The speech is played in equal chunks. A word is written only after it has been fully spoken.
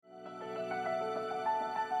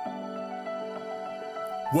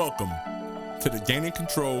Welcome to the Gaining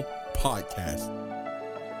Control podcast.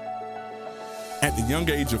 At the young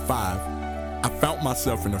age of 5, I found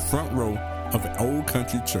myself in the front row of an old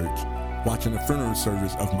country church watching the funeral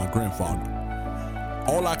service of my grandfather.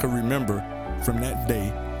 All I could remember from that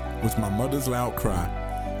day was my mother's loud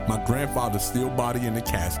cry, my grandfather's still body in the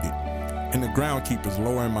casket, and the groundkeepers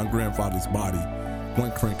lowering my grandfather's body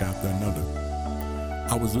one crank after another.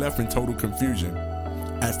 I was left in total confusion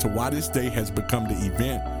as to why this day has become the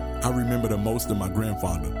event I remember the most of my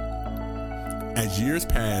grandfather. As years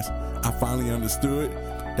passed, I finally understood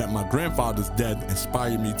that my grandfather's death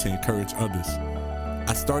inspired me to encourage others.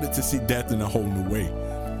 I started to see death in a whole new way.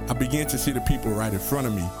 I began to see the people right in front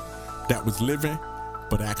of me that was living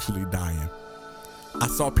but actually dying. I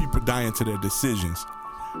saw people dying to their decisions,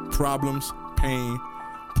 problems, pain,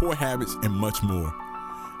 poor habits, and much more.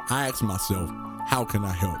 I asked myself, how can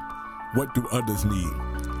I help? What do others need?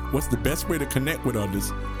 What's the best way to connect with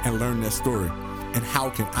others and learn their story? And how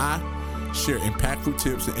can I share impactful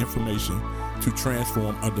tips and information to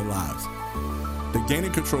transform other lives? The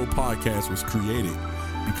Gaining Control podcast was created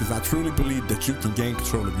because I truly believe that you can gain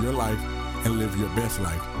control of your life and live your best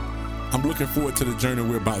life. I'm looking forward to the journey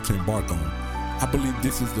we're about to embark on. I believe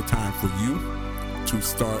this is the time for you to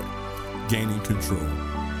start gaining control.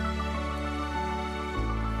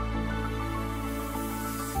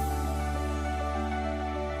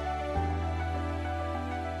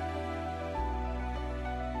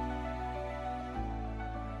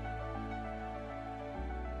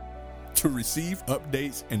 To receive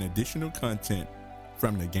updates and additional content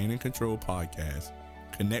from the Gaining Control podcast,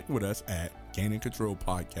 connect with us at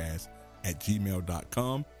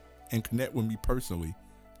gainingcontrolpodcast@gmail.com and connect with me personally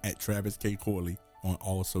at Travis K. Corley on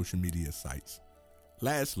all social media sites.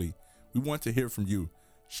 Lastly, we want to hear from you.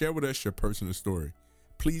 Share with us your personal story.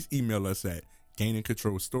 Please email us at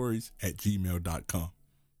gainingcontrolstories@gmail.com.